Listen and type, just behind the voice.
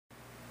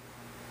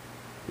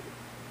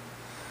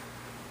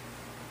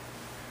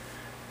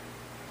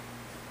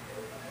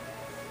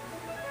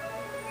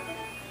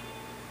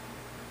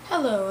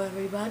Hello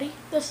everybody,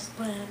 this is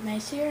Planet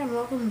Mace here and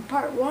welcome to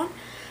part 1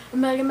 of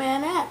Mega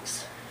Man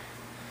X.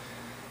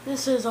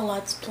 This is a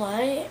Let's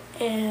Play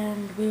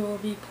and we will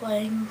be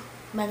playing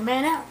Mega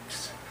Man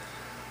X.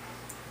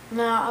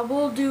 Now I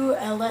will do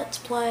a Let's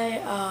Play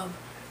of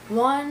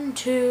 1,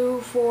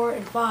 2, 4,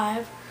 and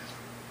 5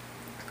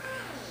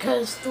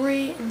 because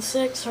 3 and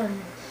 6 are...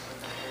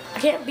 I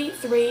can't beat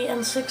 3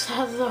 and 6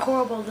 has a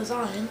horrible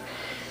design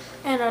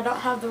and I don't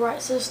have the right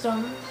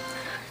system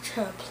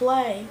to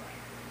play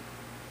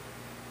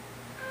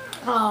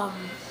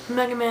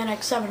Mega Man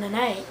X 7 and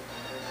 8.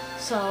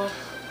 So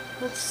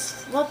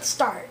let's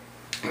start.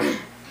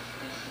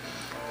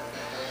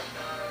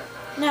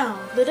 Now,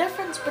 the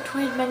difference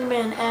between Mega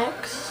Man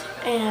X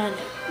and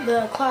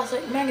the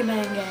classic Mega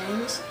Man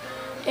games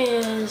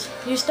is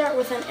you start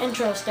with an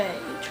intro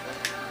stage.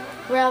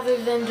 Rather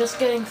than just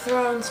getting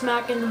thrown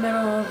smack in the middle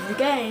of the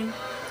game,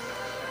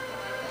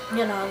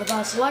 you know, the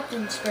boss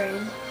selection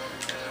screen,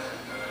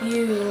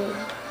 you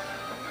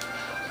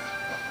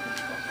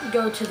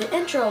go to the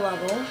intro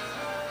level,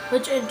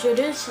 which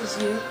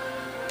introduces you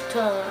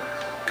to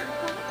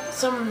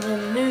some of the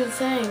new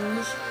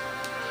things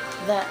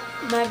that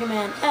Mega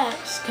Man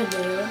X could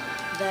do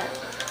that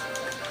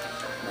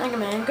Mega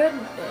Man couldn't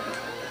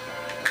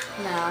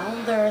do.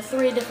 Now, there are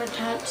 3 different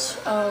types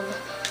of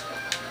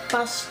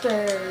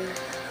buster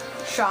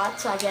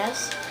shots, I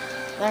guess.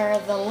 There are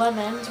the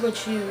lemons,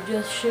 which you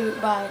just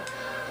shoot by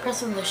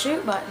pressing the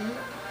shoot button.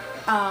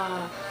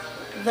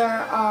 There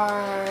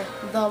are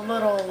the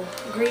little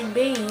green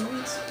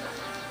beans,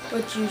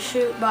 which you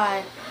shoot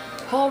by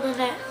holding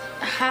it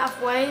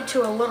halfway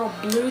to a little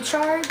blue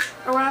charge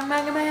around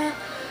Mega Man.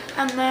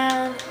 And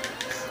then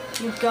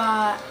you've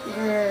got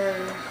your,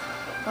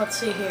 let's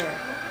see here,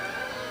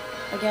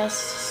 I guess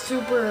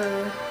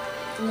super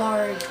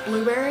large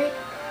blueberry.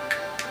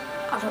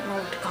 I don't know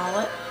what to call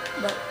it,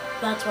 but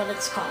that's what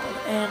it's called.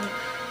 And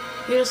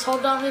you just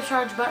hold down the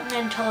charge button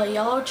until a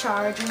yellow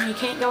charge, and you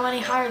can't go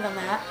any higher than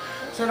that.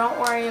 So don't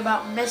worry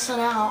about missing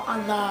out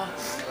on the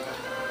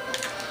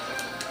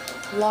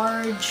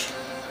large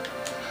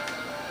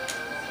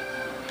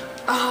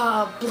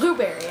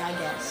blueberry, I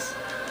guess.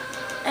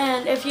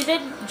 And if you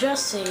didn't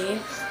just see,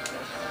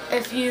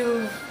 if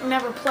you've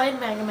never played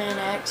Mega Man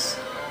X,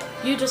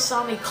 you just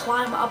saw me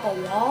climb up a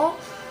wall,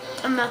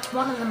 and that's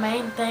one of the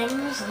main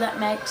things that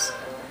makes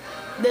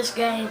this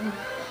game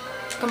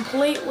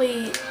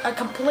a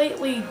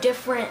completely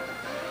different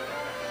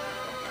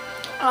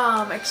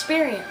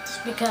experience,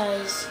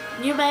 because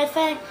you may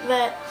think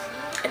that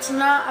it's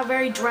not a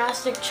very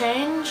drastic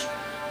change,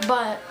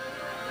 but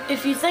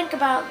if you think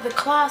about the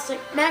classic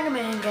Mega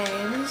Man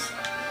games,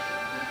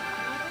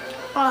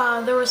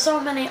 there were so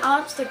many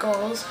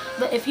obstacles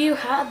that if you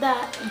had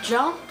that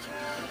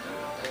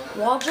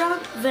wall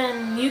jump,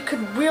 then you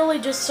could really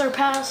just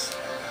surpass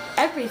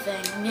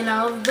everything, you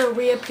know, the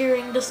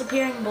reappearing,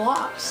 disappearing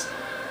blocks.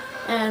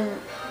 And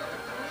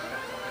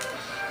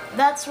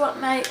that's what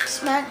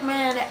makes Mega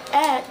Man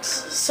X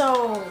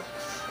so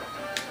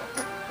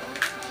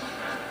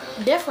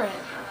different,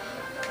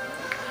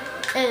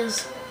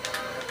 is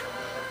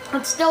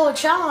it's still a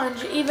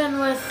challenge even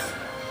with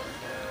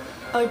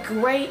a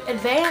great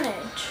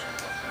advantage.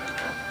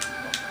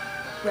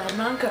 Red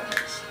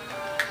Monkeys.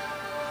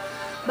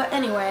 But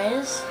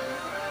anyways,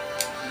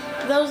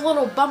 those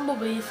little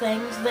bumblebee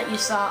things that you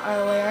saw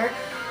earlier,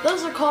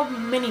 those are called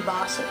mini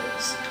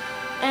bosses.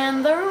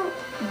 And there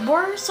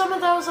were some of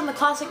those in the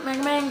classic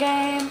Mega Man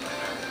game,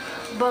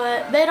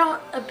 but they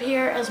don't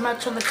appear as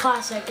much in the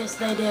classic as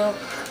they do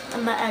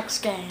in the X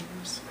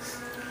games.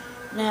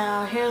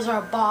 Now, here's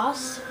our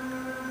boss.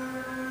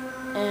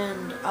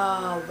 And,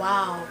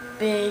 wow,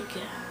 big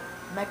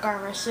mech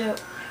armor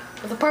suit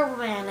with a purple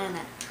man in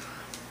it.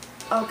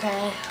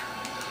 Okay.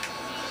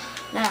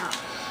 Now,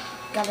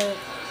 gotta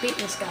beat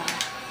this guy.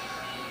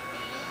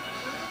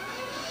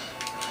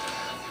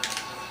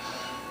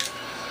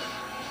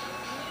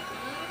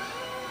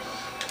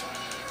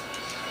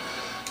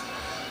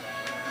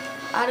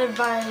 I'd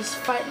advise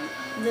fighting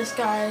this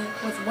guy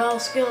with well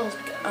skills.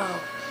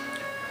 Oh.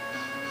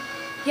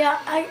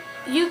 Yeah,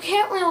 you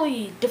can't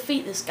really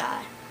defeat this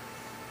guy.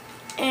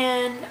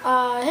 And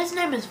his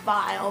name is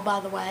Vile,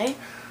 by the way.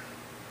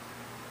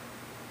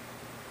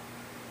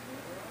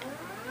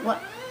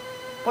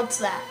 What's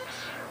that?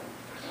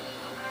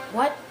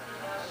 What?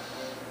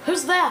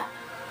 Who's that?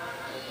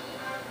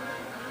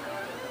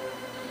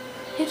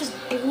 He just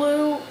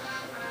blew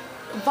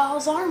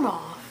Vile's arm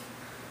off.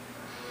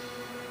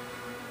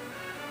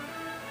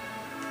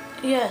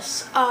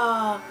 Yes,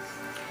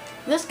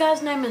 this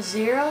guy's name is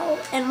Zero,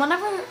 and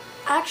whenever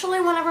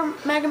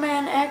Mega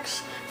Man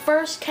X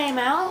first came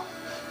out,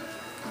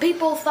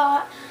 people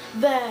thought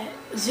that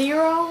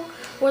Zero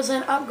was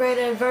an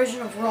upgraded version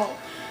of Roll.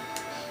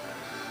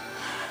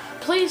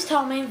 Please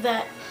tell me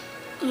that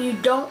you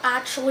don't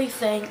actually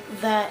think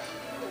that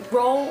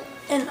Roll,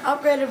 an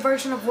upgraded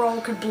version of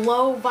Roll, could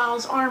blow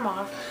Vile's arm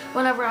off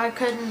whenever I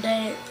couldn't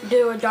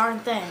do a darn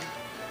thing.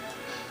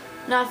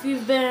 Now, if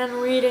you've been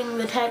reading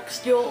the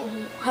text, you'll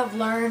have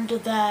learned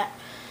that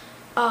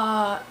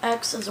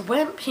X is a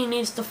wimp. He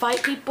needs to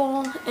fight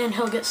people and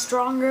he'll get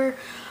stronger.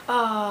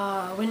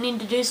 We need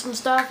to do some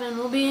stuff and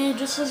we'll be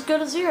just as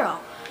good as Zero.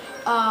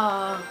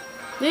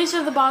 These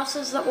are the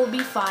bosses that we'll be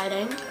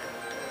fighting.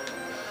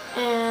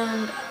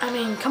 And I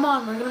mean, come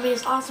on, we're gonna be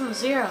as awesome as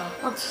Zero.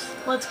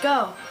 Let's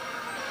go.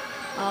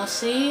 I'll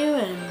see you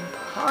in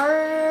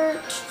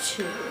part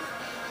 2.